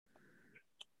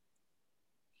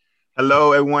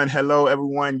Hello, everyone. Hello,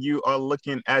 everyone. You are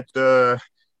looking at the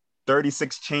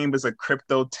 36 Chambers of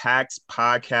Crypto Tax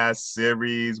podcast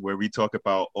series where we talk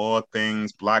about all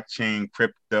things blockchain,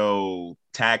 crypto,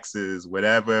 taxes,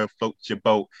 whatever floats your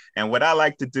boat. And what I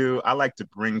like to do, I like to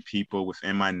bring people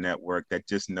within my network that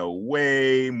just know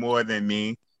way more than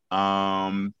me.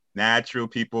 Natural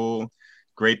people,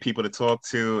 great people to talk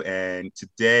to. And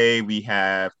today we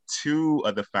have two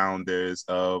of the founders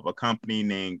of a company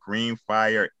named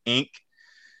Greenfire Inc.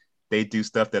 They do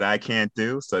stuff that I can't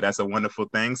do. So that's a wonderful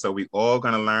thing. So we all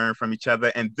going to learn from each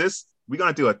other. And this, we're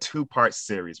going to do a two-part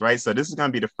series, right? So this is going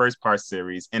to be the first part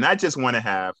series. And I just want to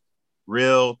have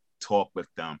real talk with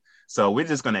them. So we're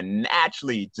just going to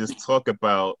naturally just talk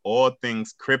about all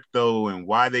things crypto and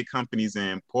why their companies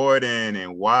are important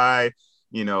and why,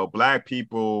 Black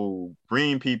people,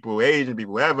 green people, Asian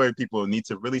people, whatever people need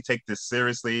to really take this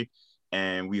seriously,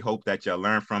 and we hope that y'all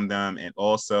learn from them. And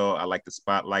also, I like to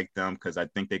spotlight them because I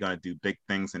think they're going to do big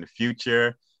things in the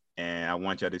future. And I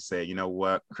want y'all to say, you know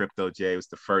what, Crypto J was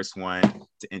the first one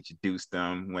to introduce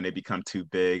them when they become too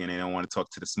big and they don't want to talk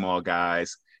to the small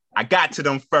guys. I got to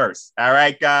them first. All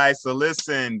right, guys. So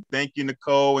listen, thank you,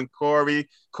 Nicole and Corey.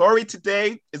 Corey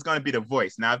today is going to be the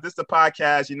voice. Now, if this is a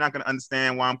podcast, you're not going to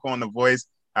understand why I'm calling the voice.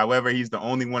 However, he's the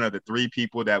only one of the three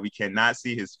people that we cannot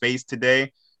see his face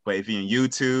today. But if you're on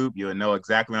YouTube, you'll know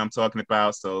exactly what I'm talking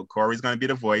about. So Corey's going to be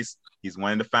the voice. He's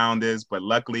one of the founders. But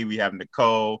luckily, we have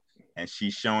Nicole, and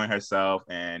she's showing herself,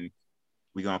 and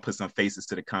we're going to put some faces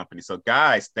to the company. So,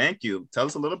 guys, thank you. Tell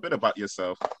us a little bit about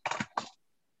yourself.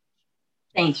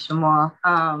 Thanks, Jamal.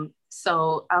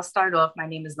 So I'll start off. My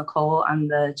name is Nicole. I'm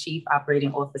the Chief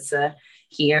Operating Officer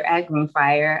here at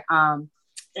Greenfire.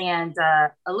 And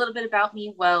a little bit about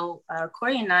me. Well,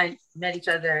 Corey and I met each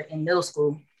other in middle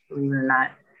school, believe it or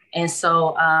not. And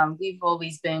so we've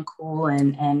always been cool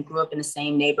and grew up in the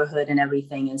same neighborhood and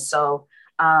everything. And so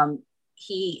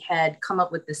he had come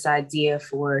up with this idea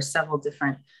for several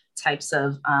different types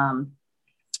of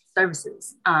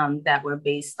services that were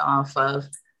based off of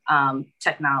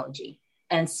technology.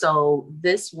 And so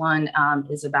this one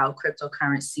is about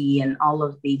cryptocurrency and all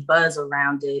of the buzz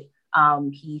around it.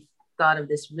 He thought of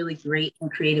this really great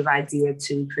and creative idea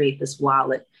to create this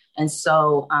wallet. And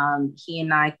so he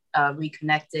and I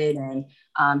reconnected, and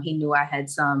he knew I had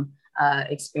some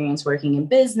experience working in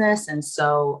business. And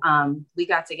so we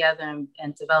got together and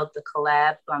developed the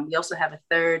collab. We also have a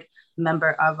third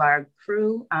member of our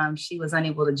crew. She was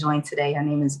unable to join today. Her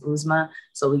name is Uzma.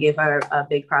 So we give her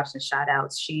big props and shout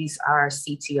outs. She's our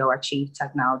CTO, our Chief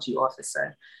Technology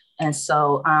Officer. And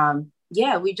so,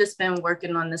 we've just been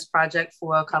working on this project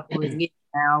for a couple of years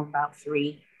now, about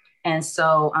 3. And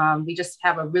so we just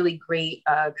have a really great,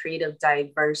 creative,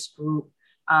 diverse group.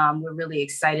 We're really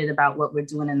excited about what we're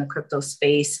doing in the crypto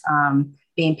space,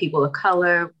 being people of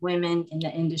color, women in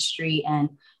the industry, and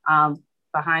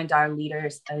behind our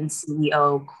leaders and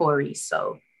CEO, Corey.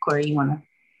 So Corey, you want to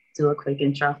do a quick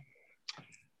intro?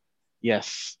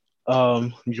 Yes.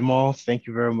 Jamal, thank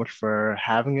you very much for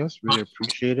having us. Really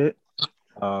appreciate it.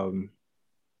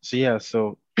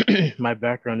 So my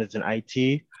background is in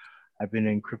IT. I've been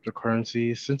in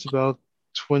cryptocurrency since about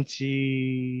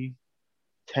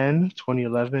 2010,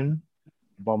 2011.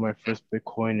 Bought my first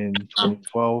Bitcoin in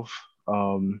 2012.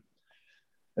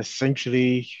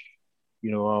 Essentially,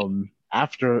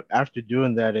 after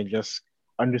doing that and just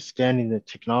understanding the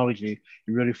technology,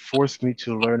 it really forced me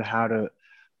to learn how to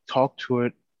talk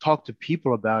to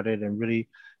people about it and really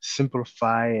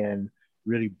simplify and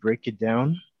really break it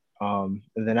down. And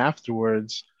then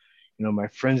afterwards, my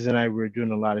friends and I were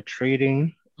doing a lot of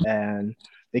trading, and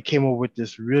they came up with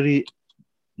this really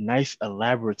nice,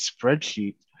 elaborate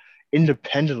spreadsheet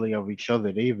independently of each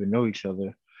other. They even know each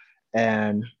other.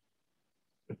 And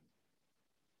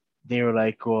they were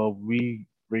like, well, we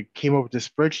came up with this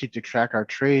spreadsheet to track our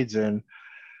trades. And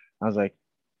I was like,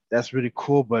 that's really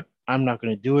cool, but I'm not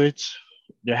going to do it.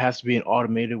 There has to be an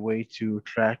automated way to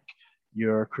track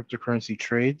your cryptocurrency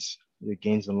trades, your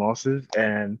gains and losses.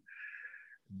 And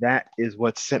that is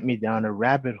what sent me down a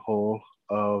rabbit hole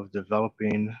of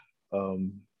developing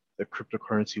the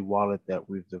cryptocurrency wallet that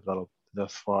we've developed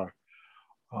thus far.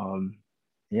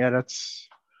 That's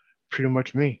pretty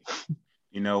much me.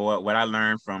 You know what I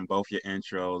learned from both your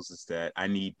intros is that I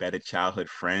need better childhood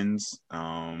friends.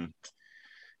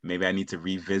 Maybe I need to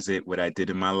revisit what I did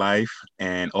in my life.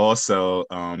 And also,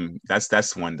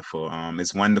 that's wonderful.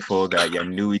 It's wonderful that you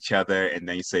knew each other, and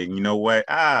then you say, you know what?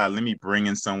 Let me bring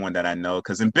in someone that I know.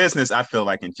 Because in business, I feel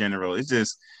like in general, it's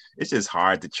just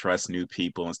hard to trust new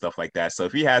people and stuff like that. So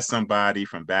if you had somebody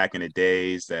from back in the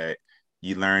days that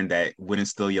you learn that wouldn't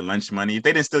steal your lunch money. If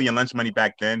they didn't steal your lunch money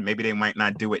back then, maybe they might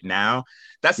not do it now.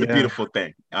 That's a Yeah, beautiful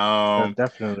thing.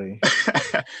 definitely.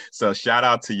 So shout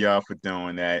out to y'all for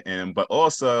doing that. And but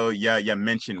also, yeah, you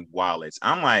mentioned wallets.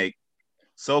 I'm like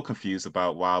so confused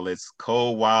about wallets,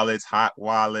 cold wallets, hot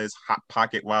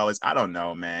pocket wallets. I don't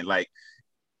know, man. Like,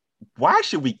 why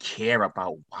should we care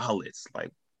about wallets?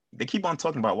 Like, they keep on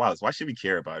talking about wallets. Why should we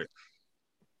care about it?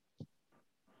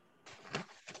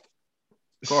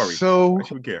 Corey, why So,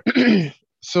 should we care?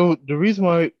 so the reason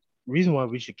why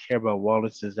we should care about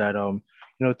wallets is that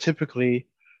typically,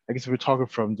 I guess we're talking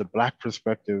from the black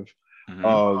perspective. Mm-hmm.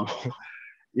 Um,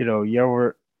 you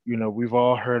ever, we've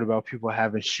all heard about people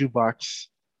having shoebox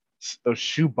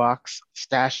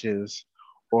stashes,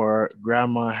 or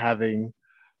grandma having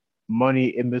money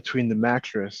in between the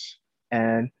mattress.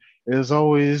 And it was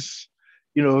always,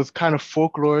 it was kind of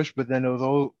folklorish, but then it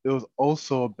was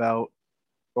also about,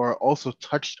 or also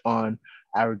touched on,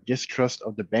 our distrust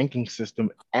of the banking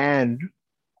system, and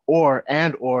or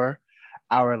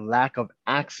our lack of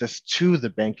access to the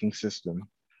banking system.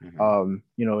 Mm-hmm.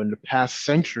 In the past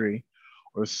century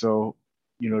or so,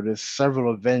 there's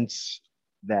several events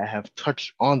that have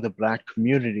touched on the Black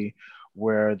community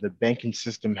where the banking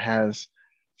system has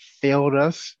failed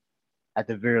us at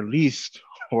the very least,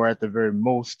 or at the very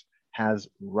most, has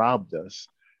robbed us.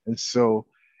 And so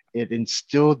it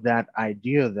instilled that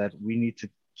idea that we need to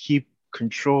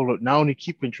not only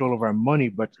keep control of our money,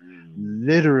 but Mm.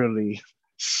 literally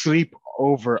sleep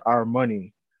over our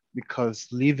money, because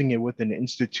leaving it with an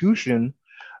institution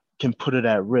can put it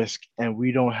at risk. And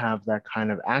we don't have that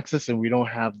kind of access, and we don't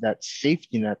have that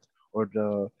safety net, or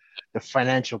the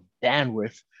financial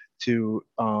bandwidth to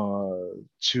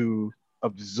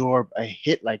absorb a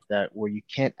hit like that, where you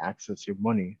can't access your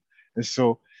money. And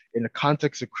so, in the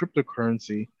context of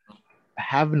cryptocurrency,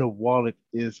 having a wallet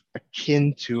is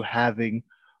akin to having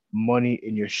money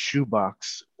in your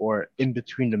shoebox or in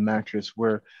between the mattress,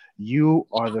 where you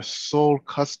are the sole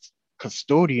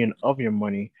custodian of your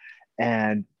money,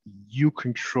 and you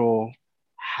control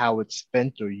how it's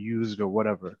spent or used or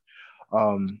whatever.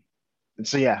 Um, and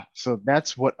so yeah, so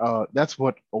that's what a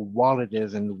wallet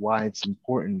is, and why it's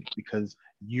important, because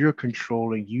you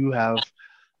have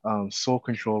sole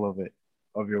control of it,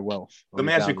 of your wealth, of Let your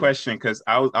me ask you a value. question because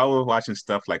I was watching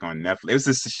stuff like on Netflix. It was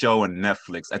this show on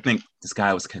Netflix. I think this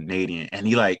guy was Canadian, and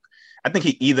I think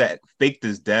he either faked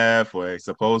his death or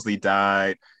supposedly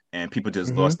died, and people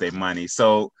just Hmm. lost their money.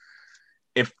 So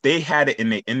if they had it in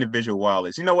their individual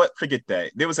wallets, you know what? Forget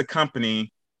that. There was a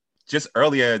company just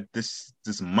earlier this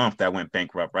month that went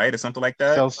bankrupt, right, or something like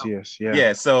that. Celsius, yeah.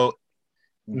 Yeah. So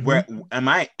Hmm. where am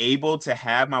I able to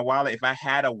have my wallet? If I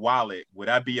had a wallet, would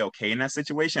I be okay in that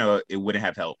situation, or it wouldn't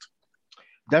have helped?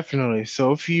 Definitely.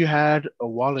 So if you had a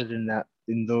wallet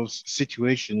in those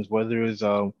situations, whether it's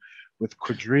with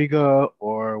Quadriga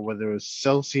or whether it's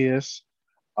Celsius,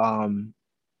 um,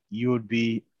 you would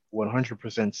be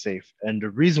 100% safe. And the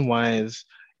reason why is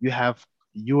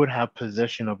you would have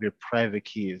possession of your private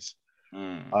keys.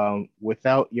 Mm.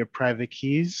 Without your private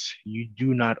keys, you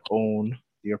do not own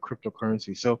your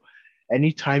cryptocurrency. So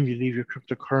anytime you leave your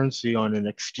cryptocurrency on an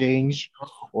exchange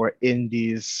or in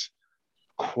these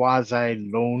quasi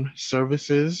loan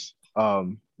services,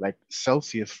 like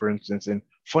Celsius, for instance. And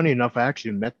funny enough, I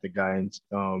actually met the guy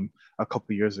a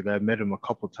couple years ago. I met him a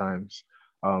couple times.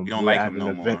 You We don't were like at him an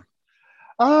no event.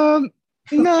 more. Um,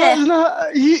 no,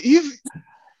 no, he's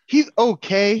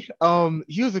okay.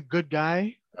 He was a good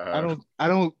guy. Uh, I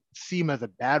don't see him as a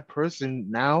bad person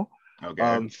now.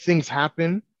 okay. Things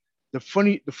happen. The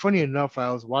funny enough,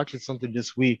 I was watching something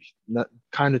this week, not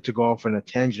kind of to go off on a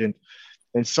tangent,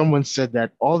 and someone said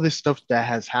that all this stuff that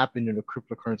has happened in the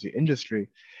cryptocurrency industry,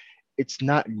 it's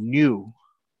not new,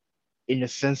 in the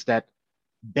sense that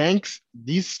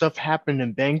these stuff happen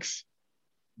in banks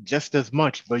just as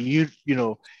much, but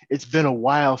it's been a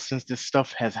while since this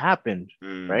stuff has happened,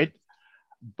 Mm. right?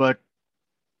 But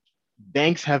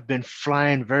banks have been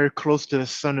flying very close to the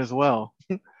sun as well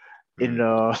in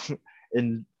Mm.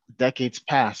 in decades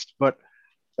past. But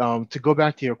to go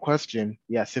back to your question,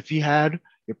 yes, if you had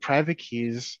your private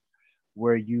keys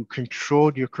where you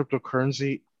controlled your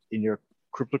cryptocurrency in your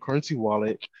cryptocurrency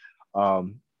wallet,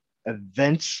 um,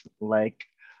 events like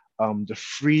the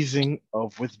freezing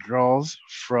of withdrawals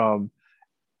from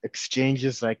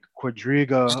exchanges like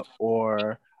Quadriga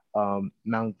or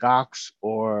Mt. Gox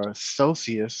or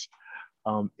Celsius,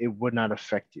 it would not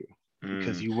affect you,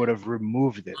 because Mm. you would have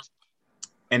removed it.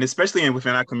 And especially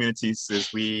within our communities,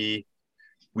 since we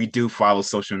do follow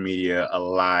social media a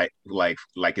lot, like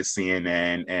it's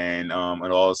CNN and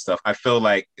all this stuff. I feel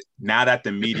like now that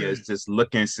the media is just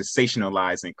looking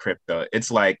sensationalizing crypto,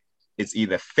 it's like it's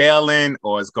either failing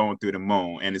or it's going through the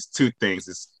moon. And it's two things: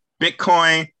 it's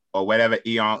Bitcoin or whatever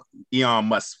Elon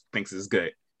Musk thinks is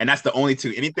good. And that's the only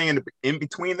two. Anything in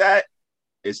between that,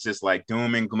 it's just like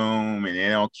doom and gloom, and they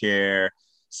don't care.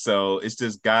 So it's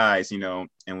just guys, and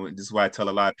this is why I tell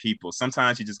a lot of people,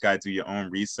 sometimes you just got to do your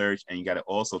own research, and you got to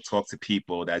also talk to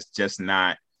people that's just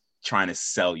not trying to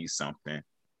sell you something,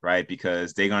 right?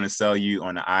 Because they're going to sell you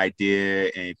on the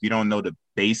idea. And if you don't know the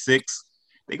basics,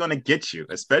 they're going to get you,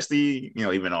 especially,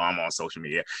 even though I'm on social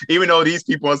media, even though these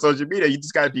people on social media, you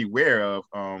just got to be aware of,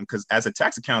 because as a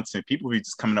tax accountant, people be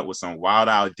just coming up with some wild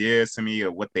ideas to me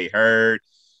of what they heard.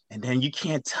 And then you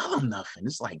can't tell them nothing.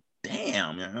 It's like,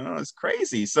 damn, it's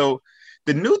crazy. So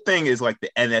the new thing is like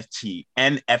the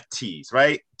NFTs,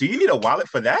 right? Do you need a wallet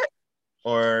for that?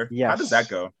 Or how does that Yes.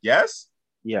 go? Yes?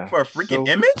 Yeah. For a freaking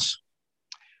So, image?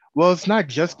 well, it's not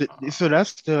just so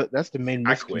that's the main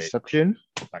I quit. misconception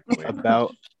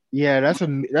about that's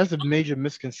a major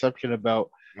misconception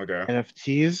about Okay.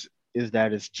 NFTs is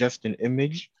that it's just an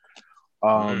image.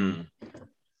 Mm.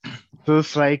 So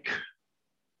it's like,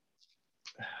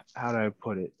 how do I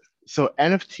put it? So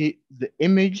the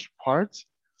image part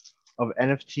of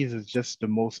NFTs is just the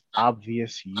most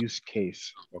obvious use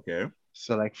case. Okay.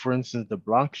 So like for instance, the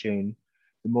blockchain,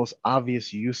 the most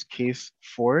obvious use case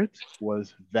for it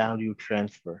was value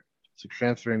transfer. So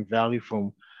transferring value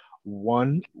from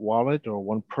one wallet or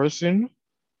one person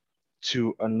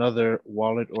to another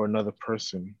wallet or another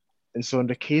person. And so in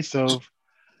the case of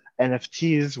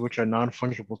NFTs, which are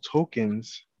non-fungible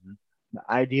tokens, the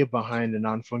idea behind the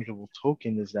non-fungible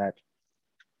token is that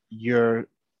you're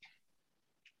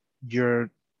you're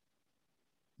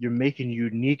you're making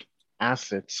unique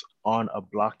assets on a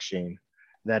blockchain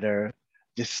that are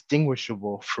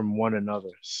distinguishable from one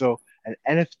another. So an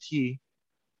NFT,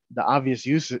 the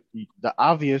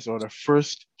obvious or the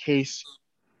first case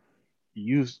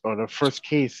used or the first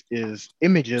case is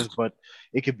images, but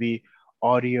it could be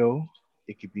audio,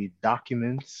 it could be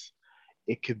documents,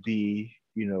 it could be,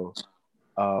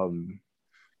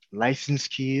 license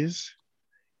keys,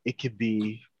 it could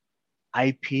be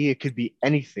IP, it could be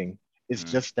anything. It's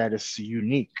just that it's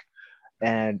unique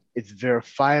and it's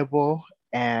verifiable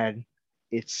and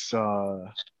it's uh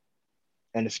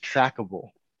it's trackable.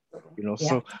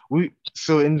 Yeah.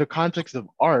 So in the context of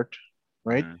art,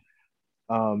 right?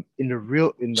 In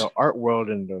the art world,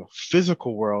 in the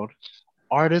physical world,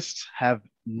 artists have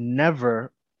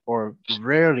never or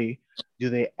rarely do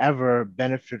they ever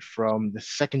benefit from the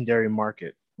secondary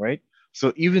market, right?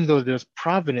 So even though there's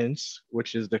provenance,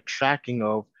 which is the tracking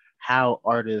of how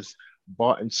art is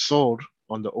bought and sold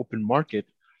on the open market,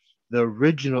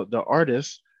 the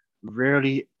artist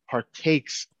rarely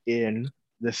partakes in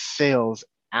the sales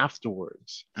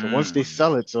afterwards. So once they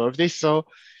sell it, so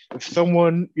if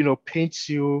someone, paints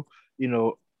you, you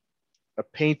know, a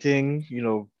painting,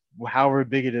 however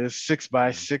big it is, 6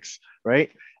 by 6, right?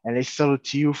 And they sell it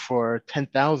to you for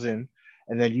 10,000,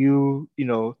 and then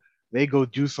they go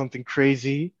do something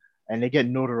crazy and they get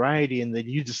notoriety, and then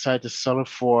you decide to sell it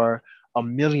for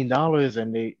 $1 million,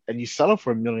 and you sell it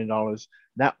for $1 million.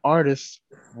 That artist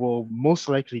will most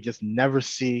likely just never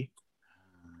see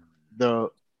the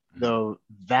the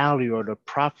value or the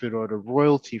profit or the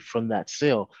royalty from that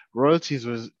sale. Royalties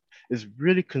is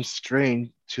really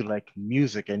constrained to like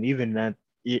music, and even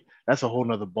that's a whole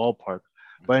nother ballpark.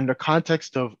 But in the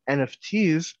context of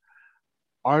NFTs,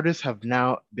 artists have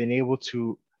now been able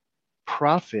to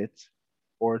profit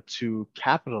or to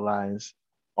capitalize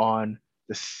on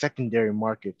the secondary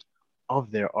market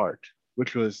of their art,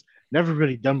 which was never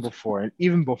really done before. And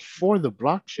even before the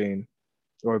blockchain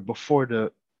or before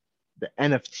the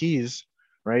NFTs,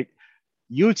 right?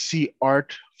 You would see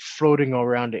art floating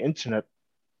around the internet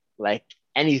like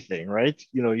anything, right?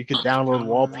 You could download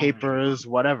wallpapers,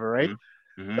 whatever, right?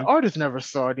 The artist never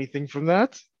saw anything from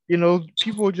that.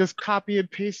 People would just copy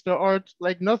and paste the art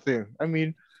like nothing. I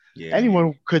mean,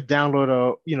 anyone could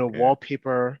download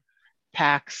wallpaper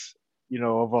packs,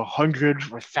 of 100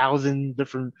 or 1,000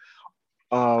 different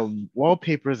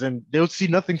wallpapers, and they'll see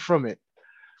nothing from it.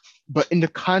 But in the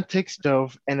context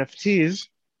of NFTs,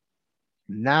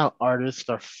 now artists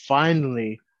are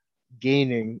finally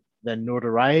gaining the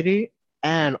notoriety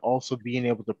and also being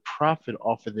able to profit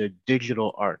off of their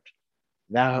digital art.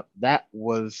 That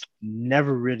was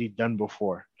never really done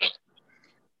before.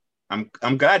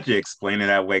 I'm glad you explained it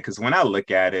that way, because when I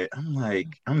look at it, I'm like,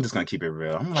 I'm just gonna keep it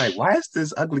real. I'm like, why is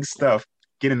this ugly stuff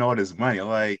getting all this money?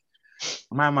 Like,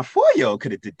 my 4-year-old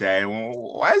could have did that.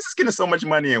 Why is this getting so much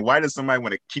money, and why does somebody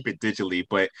want to keep it digitally?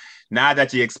 But now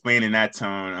that you explain in that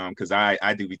tone, because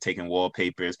I do be taking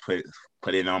wallpapers, put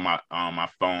it on my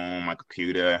phone, my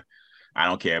computer. I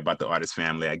don't care about the artist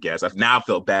family, I guess. Now I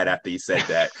feel bad after you said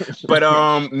that. But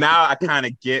now I kind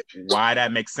of get why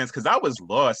that makes sense. Cause I was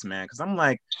lost, man. Cause I'm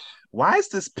like, why is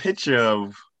this picture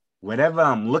of whatever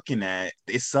I'm looking at,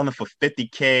 it's selling for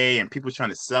 50K and people trying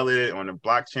to sell it on the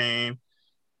blockchain?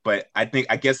 But I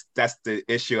guess that's the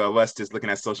issue of us just looking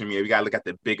at social media. We gotta look at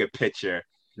the bigger picture.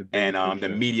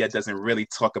 The media doesn't really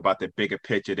talk about the bigger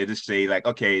picture. They just say like,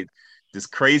 okay, this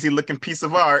crazy looking piece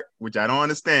of art, which I don't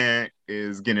understand,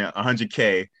 is getting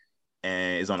 100K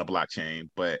and is on a blockchain.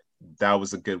 But that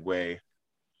was a good way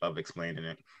of explaining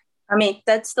it. I mean,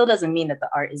 that still doesn't mean that the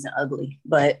art isn't ugly,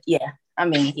 but yeah, I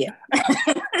mean, yeah.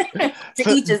 To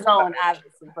each his own,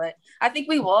 obviously. But I think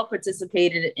we've all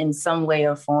participated in some way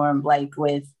or form, like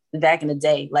with back in the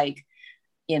day, like,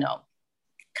 you know,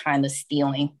 kind of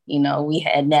stealing. You know, we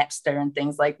had Napster and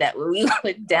things like that where we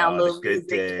would download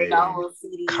music and make our whole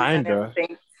CDs and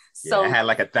everything. So yeah, I had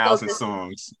like 1,000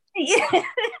 songs. Yeah, I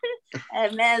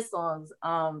had mad songs.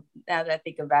 Now that I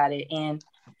think about it, and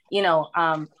you know,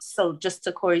 so just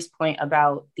to Corey's point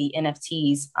about the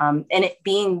NFTs, and it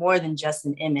being more than just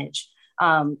an image,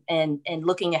 and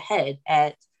looking ahead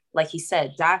at, like he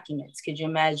said, documents. Could you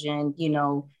imagine, you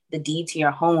know, the deed to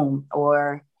your home,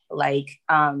 or like,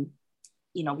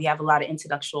 you know, we have a lot of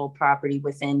intellectual property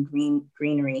within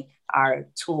Greenery, our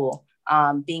tool,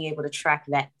 being able to track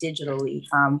that digitally,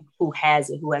 who has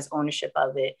it, who has ownership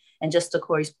of it. And just to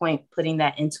Corey's point, putting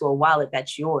that into a wallet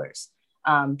that's yours.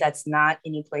 That's not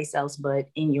any place else but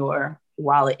in your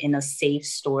wallet in a safe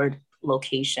stored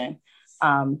location.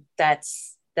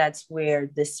 That's where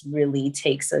this really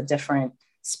takes a different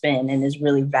spin and is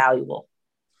really valuable.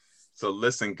 So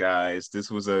listen, guys,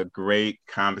 this was a great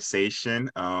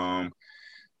conversation.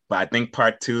 But I think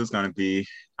part 2 is going to be,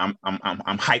 I'm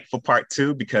hyped for part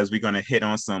 2 because we're going to hit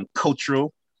on some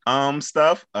cultural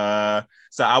stuff.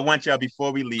 So I want y'all,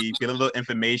 before we leave, get a little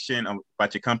information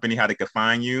about your company, how they can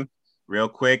find you real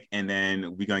quick, and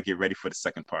then we're going to get ready for the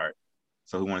second part.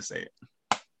 So who want to say it?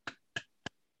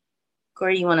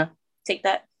 Corey, you want to take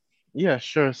that? Yeah,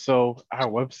 sure. So our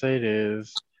website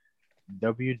is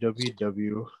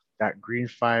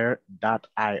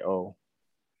www.greenfire.io.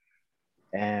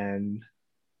 And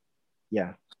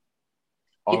yeah.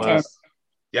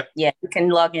 Yep. Yeah, you can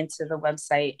log into the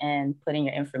website and put in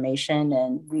your information,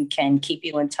 and we can keep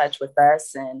you in touch with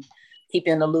us and keep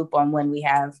you in the loop on when we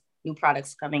have new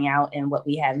products coming out and what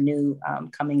we have new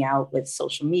coming out with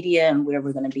social media and where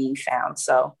we're going to be found.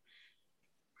 So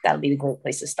that'll be the great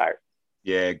place to start.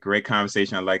 Yeah, great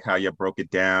conversation. I like how you broke it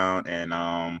down.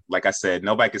 And like I said,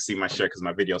 nobody can see my shirt because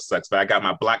my video sucks, but I got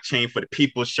my blockchain for the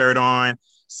people shirt on.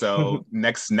 So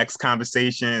next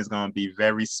conversation is going to be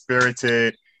very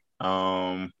spirited,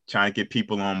 trying to get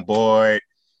people on board,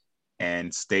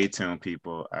 and stay tuned,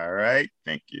 people. All right.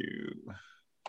 Thank you.